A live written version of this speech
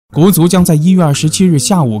国足将在1月27日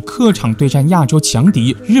下午客场对战亚洲强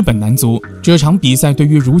敌日本男足。这场比赛对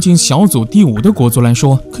于如今小组第5的国足来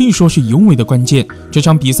说，可以说是尤为的关键。这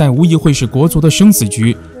场比赛无疑会是国足的生死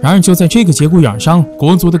局。然而就在这个节骨眼上，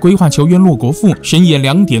国足的归化球员洛国富深夜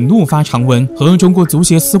2点怒发长文，和中国足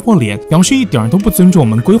协撕破脸，表示一点都不尊重我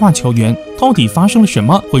们归化球员。到底发生了什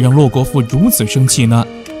么，会让洛国富如此生气呢？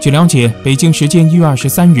据了解，北京时间1月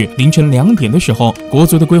23日凌晨2点的时候，国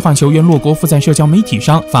足的归化球员洛国富在社交媒体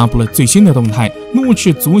上发布了最新的动态，怒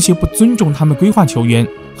斥足协不尊重他们归化球员。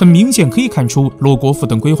很明显可以看出，洛国富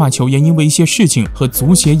等归化球员因为一些事情和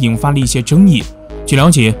足协引发了一些争议。据了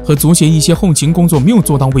解，和足协一些后勤工作没有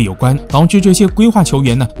做到位有关，导致这些归化球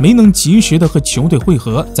员没能及时的和球队会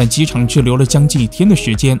合，在机场滞留了将近1天的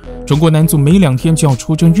时间。中国男足没2天就要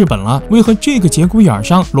出征日本了，为何这个节骨眼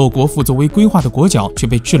上，洛国富作为归化的国脚却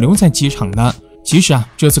被滞留在机场呢？其实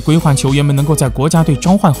这次归化球员们能够在国家队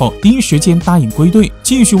召唤后第一时间答应归队，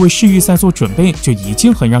继续为世预赛做准备，就已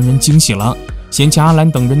经很让人惊喜了。嫌弃阿兰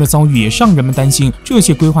等人的遭遇也让人们担心，这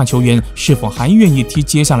些归化球员是否还愿意踢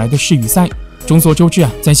接下来的世预赛。众所周知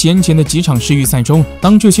在先前的几场世预赛中，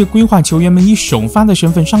当这些归化球员们以首发的身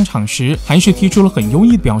份上场时，还是踢出了很优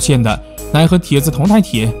异表现的。奈何帖子头太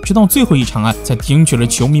铁，直到最后一场才听取了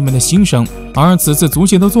球迷们的心声。而此次足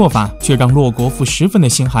协的做法却让洛国富十分的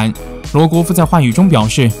心寒。洛国富在话语中表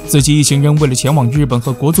示，自己一行人为了前往日本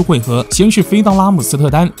和国足会合，先是飞到拉姆斯特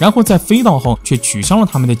丹，然后在飞到后却取消了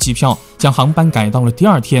他们的机票，将航班改到了第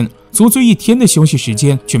2天。足足1天的休息时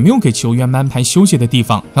间，却没有给球员们安排休息的地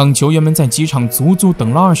方，让球员们在机场足足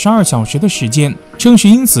等了22小时的时间。正是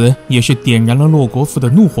因此，也是点燃了洛国富的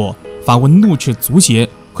怒火，发文怒斥足协。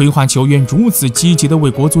归化球员如此积极地为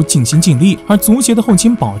国足尽心尽力，而足协的后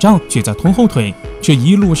勤保障却在拖后腿，这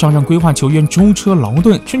一路上让归化球员舟车劳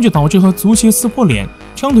顿，甚至导致和足协撕破脸。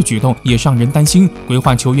这样的举动也让人担心，归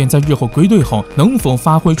化球员在日后归队后能否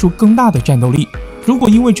发挥出更大的战斗力。如果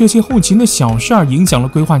因为这些后勤的小事而影响了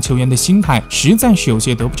归化球员的心态，实在是有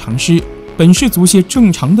些得不偿失。本是足协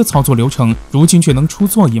正常的操作流程，如今却能出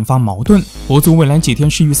错，引发矛盾。国足未来几天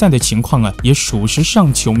世预赛的情况也属实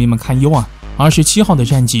让球迷们堪忧27号的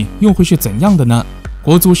战绩又会是怎样的呢？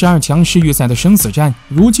国足12强世预赛的生死战，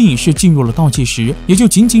如今已是进入了倒计时，也就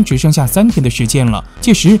仅仅只剩下3天的时间了。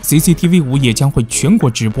届时 CCTV5 也将会全国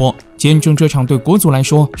直播，见证这场对国足来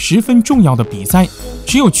说十分重要的比赛。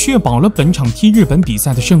只有确保了本场踢日本比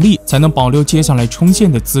赛的胜利，才能保留接下来冲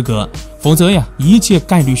线的资格，否则一切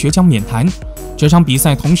概率学将免谈。这场比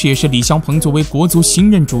赛同时也是李霄鹏作为国足新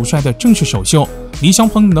任主帅的正式首秀。李霄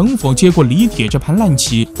鹏能否接过李铁这盘烂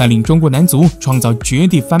棋，带领中国男足创造绝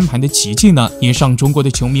地翻盘的奇迹呢？也让中国的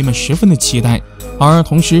球迷们十分的期待。而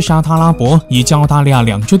同时，沙特阿拉伯以及澳大利亚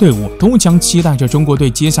2支队伍都将期待着中国队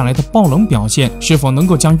接下来的爆冷表现，是否能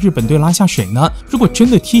够将日本队拉下水呢？如果真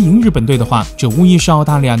的踢赢日本队的话，这无疑是澳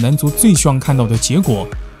大利亚男足最希望看到的结果。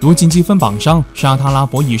如今积分榜上，沙特阿拉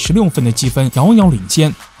伯以16分的积分遥遥领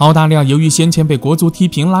先。澳大利亚由于先前被国足踢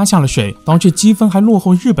平拉下了水，导致积分还落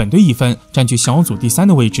后日本队1分，占据小组第3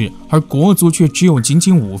的位置，而国足却只有仅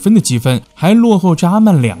仅5分的积分，还落后着阿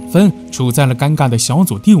曼2分，处在了尴尬的小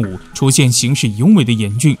组第5，出现形势尤为的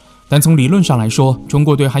严峻。但从理论上来说，中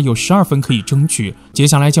国队还有12分可以争取，接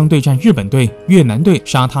下来将对战日本队、越南队、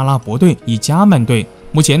沙特阿拉伯队以及阿曼队。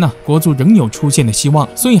目前国足仍有出线的希望，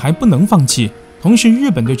所以还不能放弃。同时，日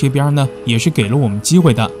本队这边也是给了我们机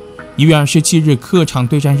会的。1月27日客场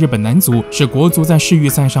对战日本男足，是国足在世预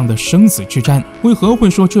赛上的生死之战。为何会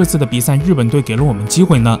说这次的比赛日本队给了我们机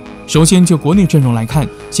会呢？首先就国内阵容来看，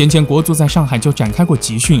先前国足在上海就展开过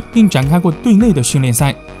集训，并展开过队内的训练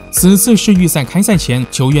赛。此次世预赛开赛前，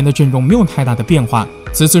球员的阵容没有太大的变化。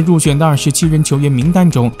此次入选的27人球员名单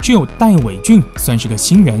中，只有戴伟俊算是个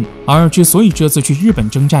新人。而之所以这次去日本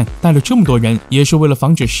征战带了这么多人，也是为了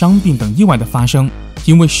防止伤病等意外的发生。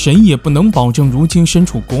因为谁也不能保证如今身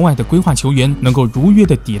处国外的归化球员能够如约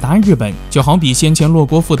的抵达日本，就好比先前洛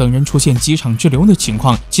国富等人出现机场滞留的情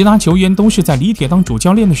况，其他球员都是在李铁当主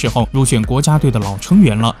教练的时候入选国家队的老成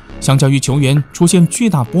员了。相较于球员，出现巨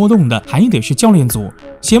大波动的还得是教练组。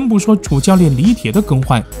先不说主教练李铁的更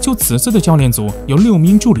换，就此次的教练组有6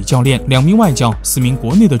名助理教练、2名外教、4名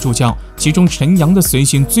国内的助教，其中陈阳的随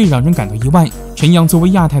行最让人感到意外。陈阳作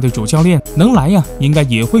为亚太的主教练能来应该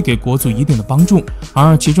也会给国足一定的帮助。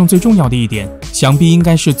而其中最重要的一点，想必应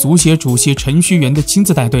该是足协主席陈戌源的亲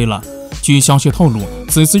自带队了。据消息透露，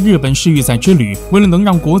此次日本世预赛之旅，为了能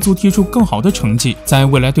让国足踢出更好的成绩，在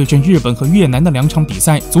未来对阵日本和越南的2场比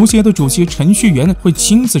赛，足协的主席程序员会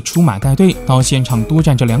亲自出马带队到现场督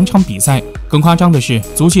战这2场比赛。更夸张的是，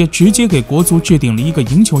足协直接给国足制定了一个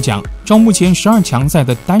赢球奖。照目前12强赛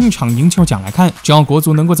的单场赢球奖来看，只要国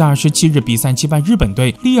足能够在27日比赛击败日本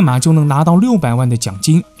队，立马就能拿到600万的奖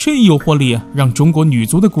金。这诱惑力让中国女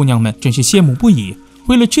足的姑娘们真是羡慕不已。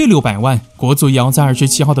为了这600万，国足也要在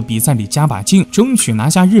27号的比赛里加把劲，争取拿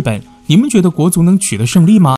下日本。你们觉得国足能取得胜利吗？